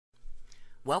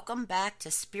Welcome back to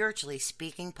Spiritually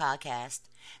Speaking Podcast.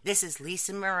 This is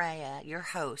Lisa Muria, your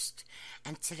host,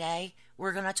 and today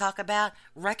we're going to talk about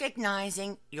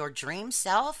recognizing your dream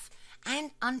self and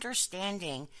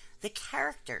understanding the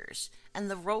characters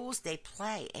and the roles they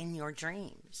play in your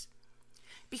dreams.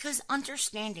 Because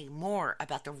understanding more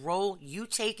about the role you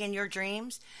take in your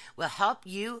dreams will help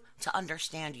you to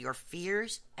understand your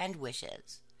fears and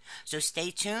wishes. So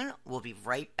stay tuned, we'll be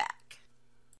right back.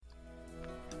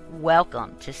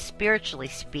 Welcome to Spiritually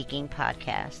Speaking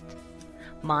Podcast.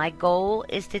 My goal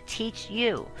is to teach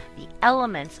you the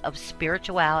elements of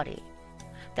spirituality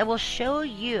that will show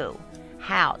you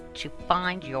how to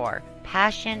find your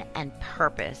passion and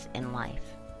purpose in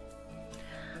life.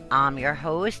 I'm your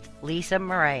host, Lisa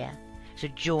Muria, so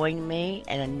join me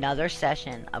in another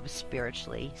session of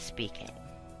Spiritually Speaking.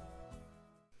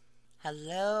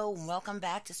 Hello, and welcome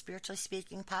back to Spiritually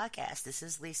Speaking Podcast. This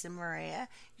is Lisa Muria,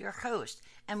 your host,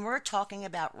 and we're talking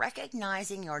about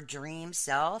recognizing your dream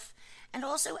self and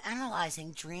also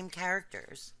analyzing dream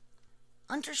characters.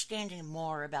 Understanding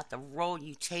more about the role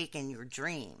you take in your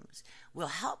dreams will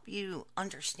help you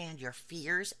understand your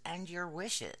fears and your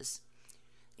wishes.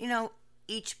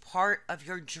 Each part of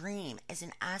your dream is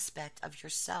an aspect of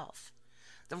yourself.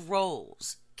 The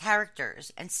roles,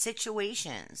 characters, and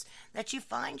situations that you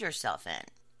find yourself in,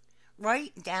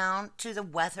 right down to the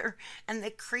weather and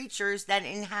the creatures that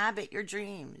inhabit your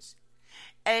dreams.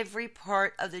 Every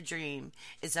part of the dream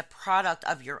is a product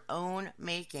of your own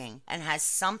making and has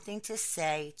something to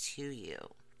say to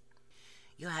you.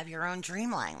 You have your own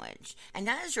dream language, and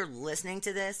as you're listening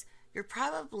to this, you're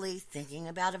probably thinking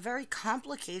about a very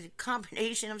complicated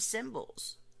combination of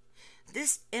symbols.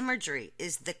 This imagery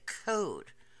is the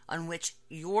code on which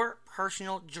your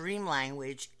personal dream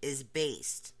language is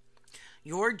based.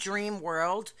 Your dream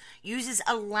world uses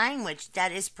a language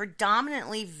that is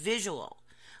predominantly visual,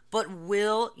 but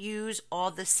will use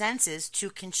all the senses to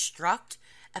construct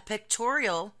a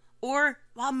pictorial or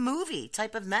a movie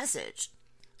type of message.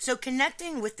 So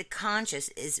connecting with the conscious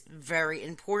is very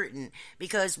important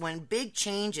because when big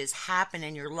changes happen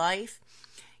in your life,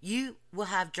 you will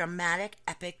have dramatic,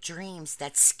 epic dreams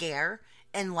that scare,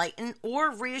 enlighten, or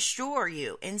reassure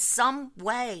you in some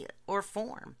way or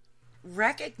form.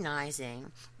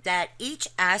 Recognizing that each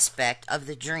aspect of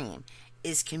the dream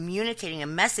is communicating a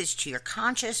message to your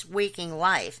conscious waking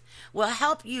life will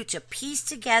help you to piece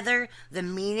together the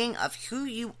meaning of who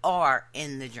you are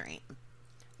in the dream.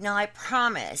 Now, I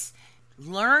promise,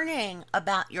 learning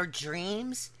about your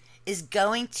dreams is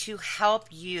going to help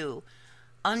you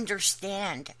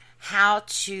understand how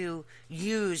to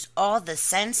use all the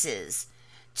senses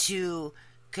to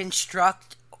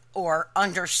construct or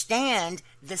understand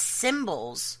the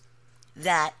symbols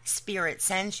that Spirit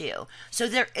sends you. So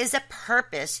there is a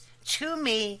purpose to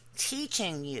me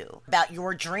teaching you about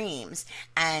your dreams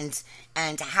and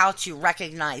how to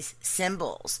recognize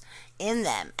symbols in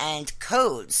them and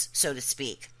codes, so to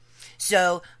speak.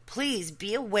 So please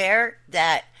be aware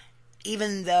that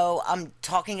even though I'm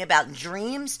talking about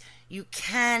dreams, you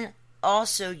can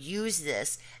also use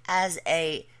this as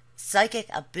a psychic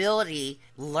ability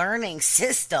learning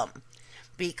system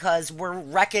because we're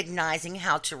recognizing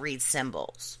how to read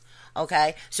symbols.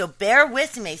 Okay, so bear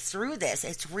with me through this.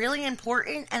 It's really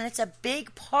important and it's a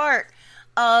big part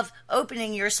of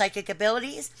opening your psychic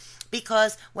abilities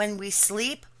because when we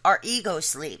sleep, our ego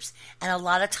sleeps. And a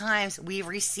lot of times we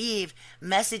receive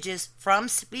messages from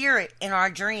Spirit in our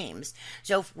dreams.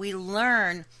 So if we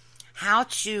learn how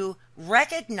to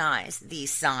recognize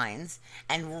these signs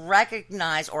and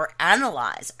recognize or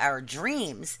analyze our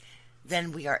dreams,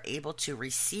 then we are able to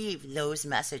receive those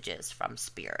messages from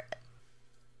Spirit.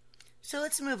 So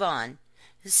let's move on.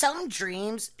 Some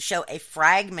dreams show a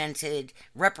fragmented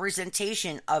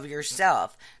representation of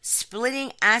yourself,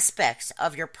 splitting aspects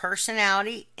of your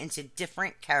personality into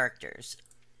different characters.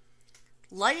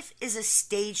 Life is a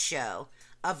stage show,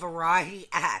 a variety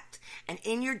act, and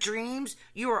in your dreams,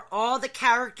 you are all the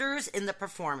characters in the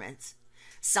performance.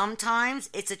 Sometimes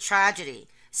it's a tragedy,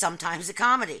 sometimes a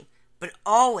comedy, but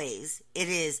always it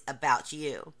is about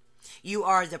you. You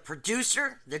are the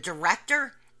producer, the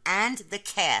director, and the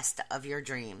cast of your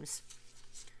dreams.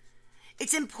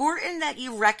 It's important that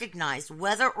you recognize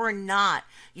whether or not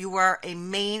you are a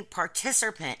main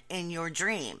participant in your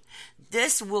dream.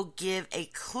 This will give a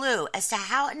clue as to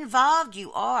how involved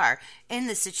you are in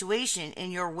the situation in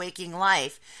your waking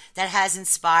life that has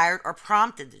inspired or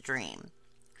prompted the dream.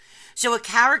 So a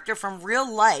character from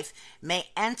real life may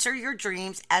enter your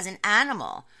dreams as an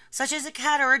animal, such as a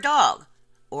cat or a dog,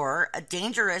 or a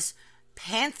dangerous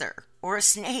panther or a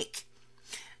snake.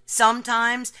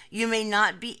 Sometimes you may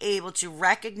not be able to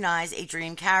recognize a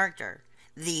dream character.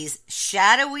 These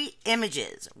shadowy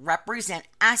images represent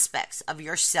aspects of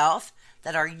yourself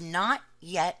that are not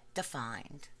yet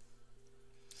defined.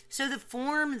 So the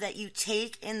form that you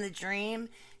take in the dream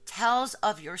tells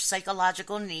of your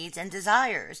psychological needs and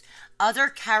desires. Other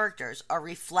characters are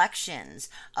reflections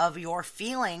of your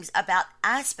feelings about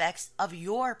aspects of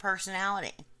your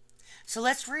personality. So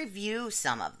let's review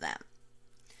some of them.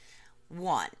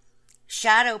 1.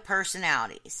 Shadow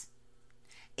personalities.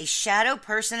 A shadow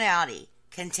personality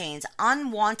contains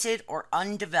unwanted or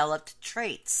undeveloped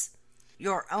traits.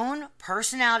 Your own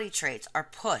personality traits are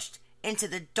pushed into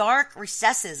the dark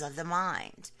recesses of the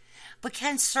mind, but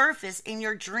can surface in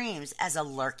your dreams as a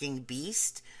lurking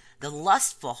beast, the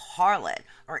lustful harlot,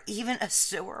 or even a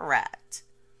sewer rat.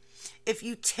 If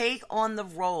you take on the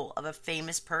role of a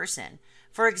famous person,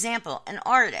 for example, an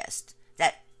artist,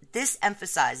 this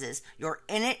emphasizes your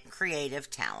innate creative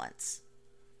talents.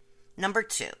 Number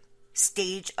 2,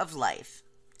 stage of life.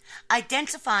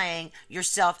 Identifying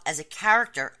yourself as a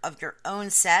character of your own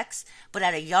sex, but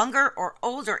at a younger or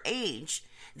older age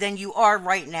than you are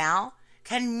right now,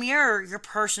 can mirror your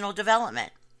personal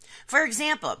development. For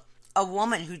example, a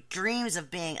woman who dreams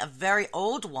of being a very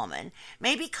old woman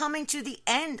may be coming to the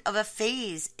end of a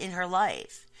phase in her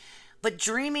life, but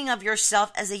dreaming of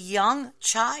yourself as a young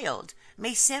child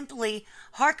may simply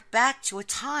hark back to a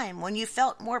time when you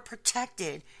felt more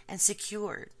protected and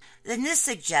secured. Then this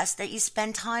suggests that you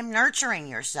spend time nurturing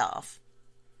yourself.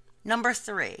 Number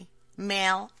 3,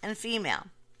 male and female.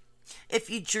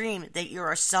 If you dream that you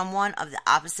are someone of the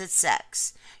opposite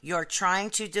sex, you are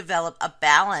trying to develop a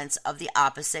balance of the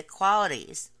opposite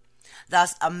qualities.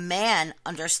 Thus, a man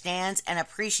understands and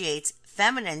appreciates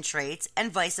feminine traits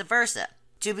and vice versa.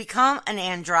 To become an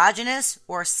androgynous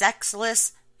or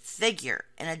sexless figure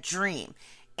in a dream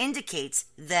indicates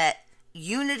that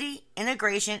unity,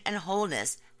 integration, and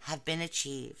wholeness have been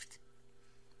achieved.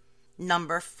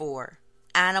 Number 4,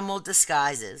 animal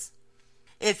disguises.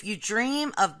 If you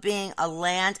dream of being a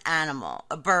land animal,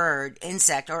 a bird,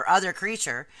 insect, or other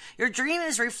creature, your dream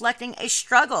is reflecting a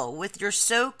struggle with your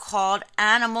so-called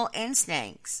animal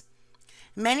instincts.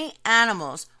 Many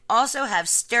animals also have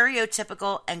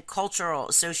stereotypical and cultural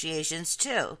associations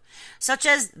too, such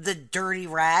as the dirty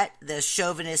rat, the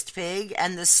chauvinist pig,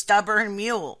 and the stubborn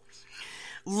mule.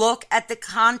 Look at the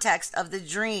context of the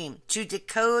dream to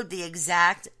decode the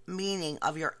exact meaning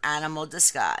of your animal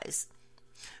disguise.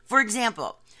 For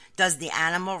example, does the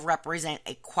animal represent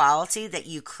a quality that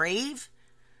you crave?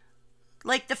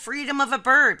 Like the freedom of a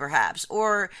bird, perhaps?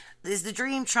 Or is the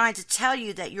dream trying to tell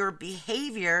you that your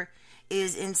behavior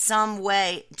is in some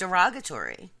way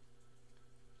derogatory?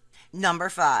 Number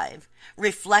 5,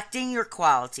 reflecting your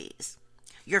qualities.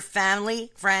 Your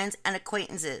family, friends, and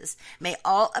acquaintances may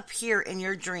all appear in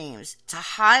your dreams to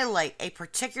highlight a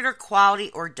particular quality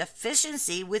or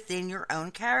deficiency within your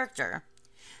own character.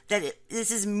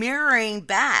 This is mirroring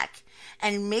back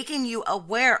and making you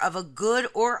aware of a good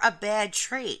or a bad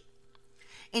trait.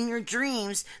 In your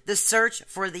dreams, the search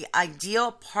for the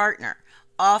ideal partner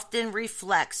often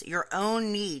reflects your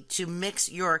own need to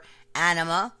mix your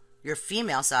anima, your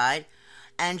female side,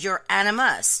 and your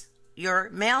animus, your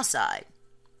male side.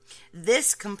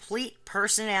 This complete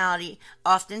personality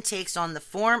often takes on the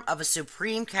form of a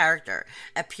supreme character,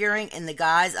 appearing in the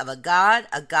guise of a god,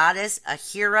 a goddess, a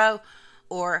hero,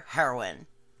 or heroine.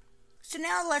 So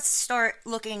now let's start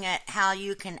looking at how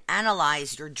you can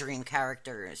analyze your dream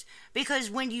characters. Because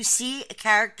when you see a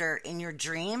character in your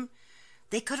dream,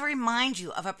 they could remind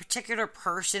you of a particular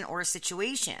person or a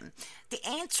situation. The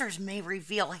answers may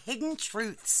reveal hidden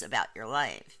truths about your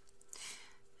life.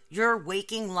 Your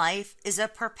waking life is a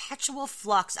perpetual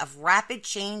flux of rapid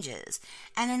changes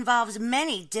and involves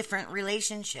many different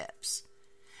relationships.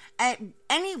 At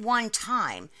any one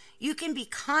time, you can be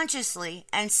consciously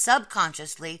and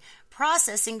subconsciously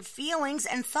processing feelings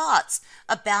and thoughts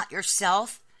about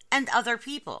yourself and other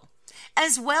people,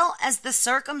 as well as the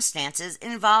circumstances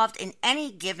involved in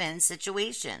any given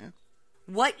situation.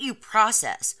 What you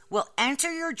process will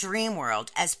enter your dream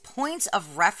world as points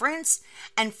of reference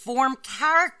and form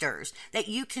characters that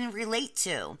you can relate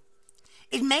to.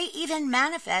 It may even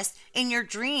manifest in your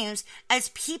dreams as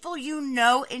people you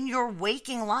know in your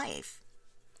waking life.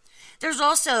 There's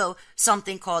also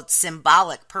something called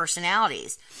symbolic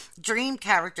personalities. Dream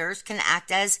characters can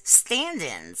act as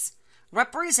stand-ins,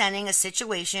 representing a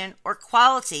situation or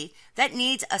quality that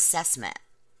needs assessment.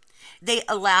 They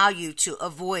allow you to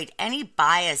avoid any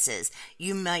biases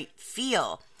you might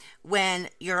feel when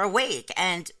you're awake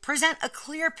and present a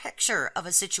clear picture of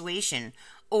a situation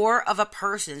or of a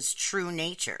person's true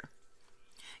nature.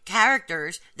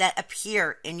 Characters that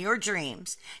appear in your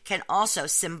dreams can also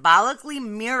symbolically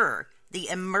mirror the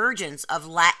emergence of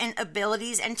latent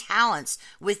abilities and talents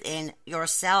within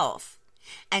yourself.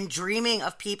 And dreaming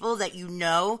of people that you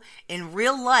know in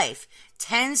real life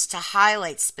tends to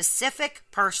highlight specific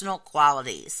personal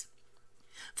qualities.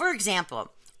 For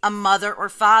example, a mother or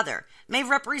father may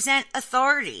represent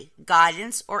authority,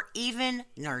 guidance, or even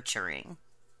nurturing.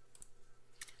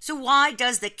 So why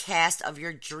does the cast of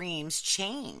your dreams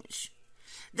change?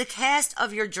 The cast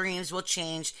of your dreams will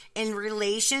change in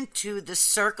relation to the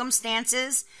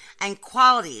circumstances and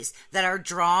qualities that are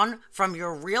drawn from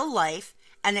your real life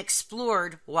and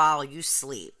explored while you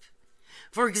sleep.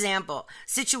 For example,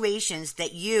 situations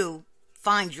that you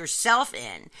find yourself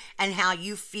in and how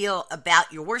you feel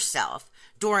about yourself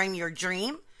during your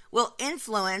dream will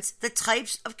influence the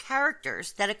types of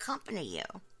characters that accompany you.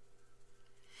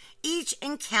 Each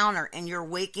encounter in your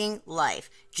waking life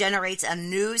generates a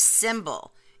new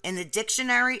symbol in the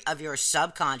dictionary of your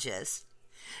subconscious.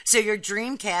 So your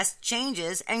dream cast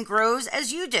changes and grows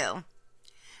as you do.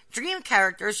 Dream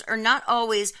characters are not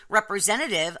always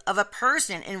representative of a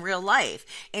person in real life.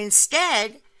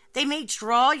 Instead, they may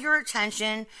draw your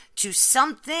attention to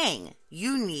something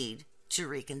you need to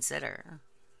reconsider.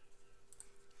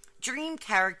 Dream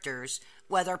characters,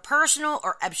 whether personal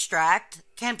or abstract,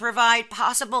 can provide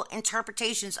possible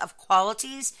interpretations of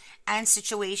qualities and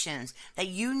situations that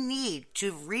you need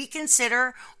to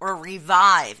reconsider or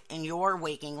revive in your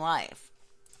waking life.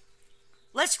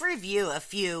 Let's review a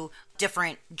few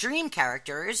different dream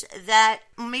characters that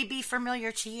may be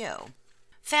familiar to you.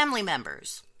 Family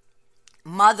members.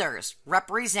 Mothers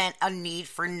represent a need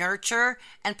for nurture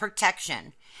and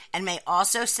protection and may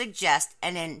also suggest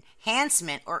an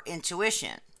enhancement or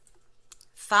intuition.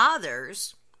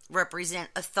 Fathers represent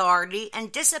authority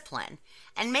and discipline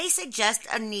and may suggest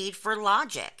a need for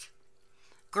logic.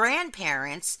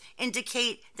 Grandparents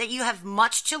indicate that you have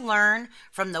much to learn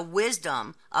from the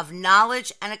wisdom of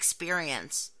knowledge and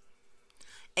experience.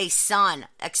 A son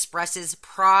expresses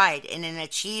pride in an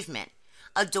achievement.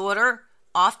 A daughter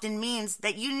often means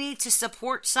that you need to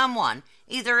support someone,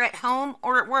 either at home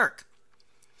or at work.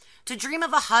 To dream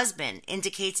of a husband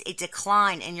indicates a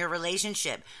decline in your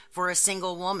relationship for a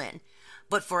single woman,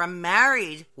 but for a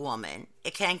married woman,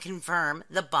 it can confirm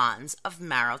the bonds of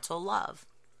marital love.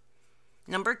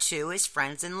 Number 2 is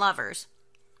friends and lovers.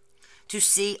 To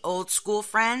see old school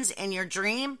friends in your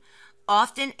dream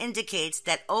often indicates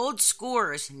that old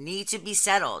scores need to be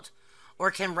settled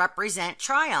or can represent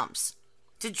triumphs.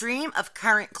 To dream of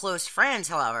current close friends,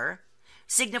 however,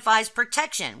 signifies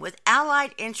protection with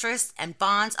allied interests and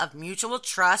bonds of mutual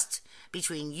trust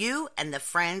between you and the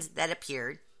friends that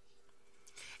appeared.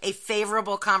 A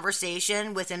favorable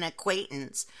conversation with an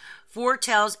acquaintance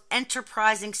foretells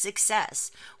enterprising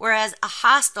success, whereas a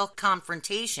hostile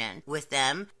confrontation with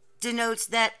them denotes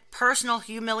that personal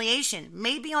humiliation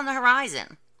may be on the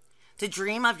horizon. To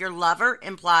dream of your lover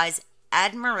implies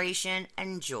admiration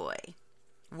and joy.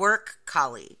 Work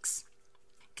colleagues.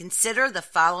 Consider the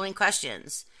following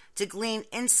questions to glean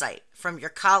insight from your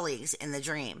colleagues in the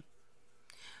dream.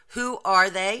 Who are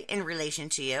they in relation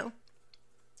to you?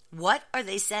 What are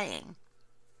they saying?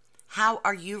 How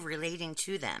are you relating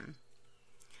to them?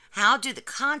 How do the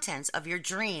contents of your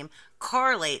dream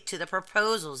correlate to the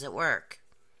proposals at work?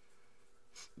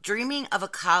 Dreaming of a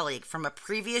colleague from a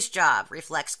previous job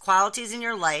reflects qualities in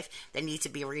your life that need to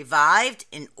be revived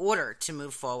in order to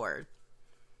move forward.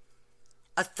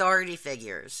 Authority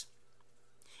figures.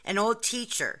 An old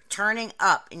teacher turning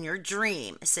up in your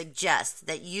dream suggests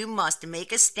that you must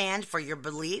make a stand for your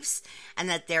beliefs and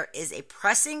that there is a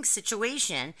pressing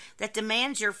situation that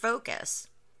demands your focus.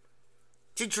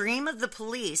 To dream of the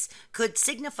police could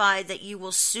signify that you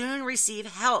will soon receive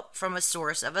help from a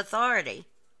source of authority.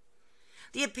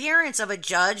 The appearance of a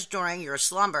judge during your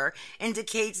slumber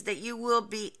indicates that you will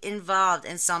be involved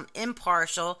in some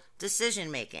impartial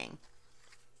decision-making.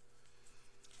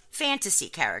 Fantasy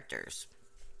characters.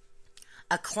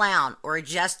 A clown or a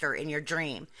jester in your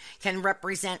dream can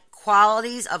represent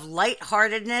qualities of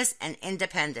lightheartedness and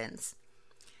independence.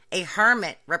 A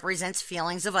hermit represents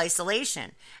feelings of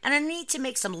isolation and a need to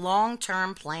make some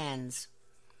long-term plans.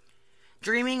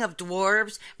 Dreaming of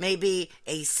dwarves may be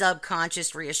a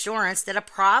subconscious reassurance that a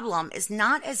problem is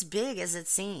not as big as it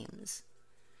seems.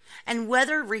 And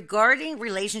whether regarding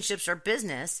relationships or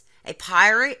business, a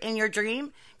pirate in your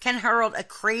dream can herald a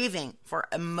craving for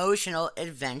emotional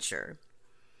adventure.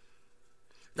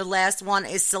 The last one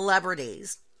is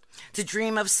celebrities. To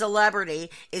dream of celebrity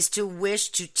is to wish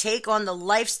to take on the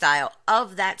lifestyle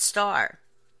of that star.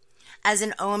 As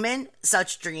an omen,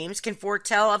 such dreams can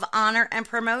foretell of honor and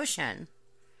promotion.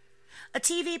 A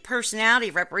TV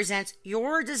personality represents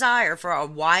your desire for a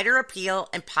wider appeal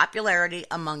and popularity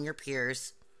among your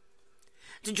peers.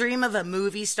 To dream of a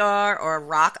movie star or a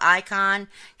rock icon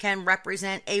can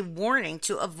represent a warning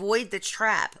to avoid the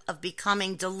trap of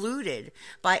becoming deluded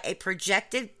by a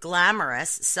projected glamorous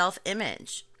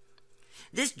self-image.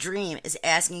 This dream is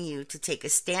asking you to take a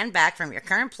stand back from your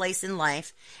current place in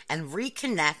life and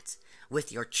reconnect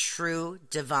with your true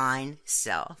divine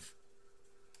self.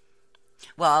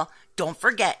 Well, don't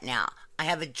forget now, I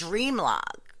have a dream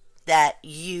log that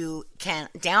you can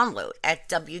download at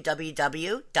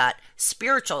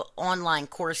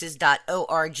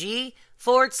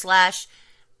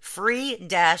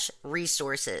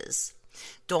www.spiritualonlinecourses.org/free-resources.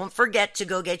 Don't forget to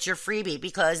go get your freebie,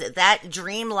 because that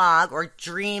dream log or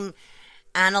dream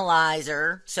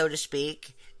analyzer, so to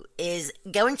speak, is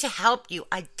going to help you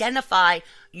identify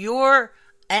your,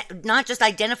 not just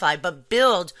identify, but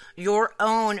build your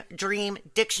own dream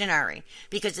dictionary,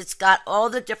 because it's got all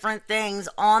the different things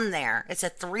on there. It's a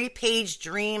 3-page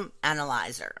dream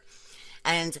analyzer,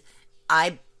 and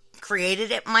I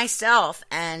created it myself,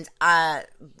 and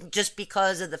just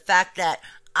because of the fact that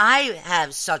I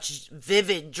have such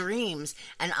vivid dreams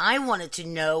and I wanted to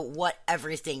know what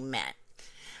everything meant.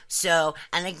 So,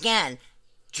 and again,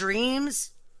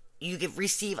 dreams, you can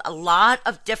receive a lot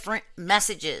of different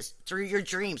messages through your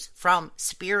dreams from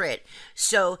spirit.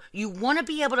 So you want to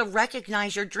be able to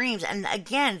recognize your dreams. And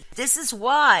again, this is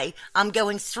why I'm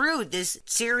going through this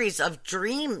series of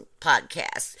dream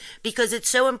podcasts, because it's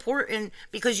so important,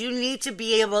 because you need to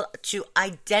be able to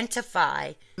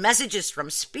identify messages from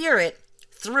spirit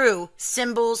through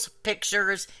symbols,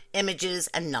 pictures, images,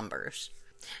 and numbers.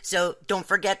 So don't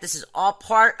forget, this is all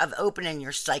part of opening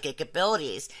your psychic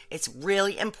abilities. It's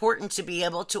really important to be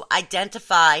able to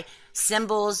identify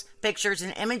symbols, pictures,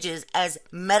 and images as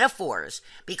metaphors,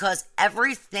 because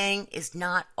everything is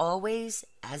not always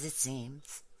as it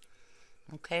seems.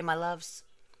 Okay, my loves?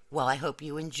 Well, I hope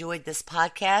you enjoyed this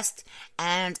podcast,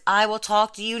 and I will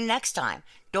talk to you next time.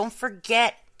 Don't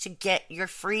forget to get your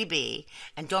freebie,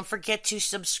 and don't forget to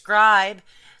subscribe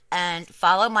and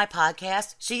follow my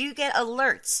podcast so you get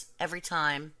alerts every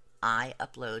time I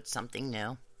upload something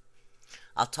new.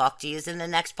 I'll talk to you in the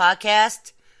next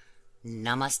podcast.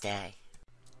 Namaste.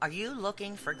 Are you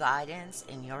looking for guidance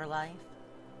in your life?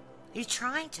 Are you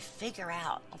trying to figure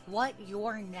out what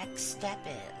your next step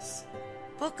is?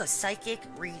 Book a psychic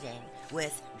reading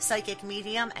with psychic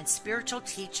medium and spiritual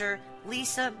teacher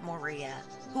Lisa Muria,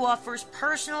 who offers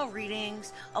personal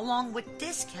readings along with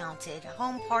discounted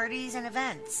home parties and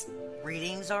events.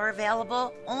 Readings are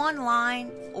available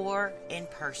online or in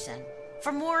person.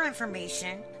 For more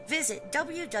information, visit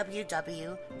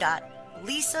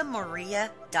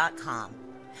www.lisamuria.com.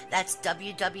 That's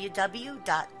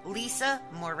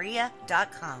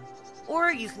www.lisamuria.com.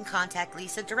 Or you can contact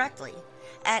Lisa directly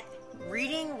at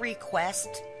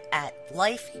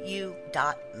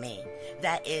readingrequest@lifeyou.me.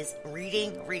 That is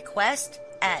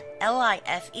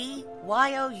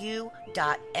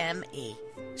readingrequest@lifeyou.me.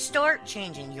 Start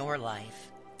changing your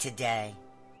life today.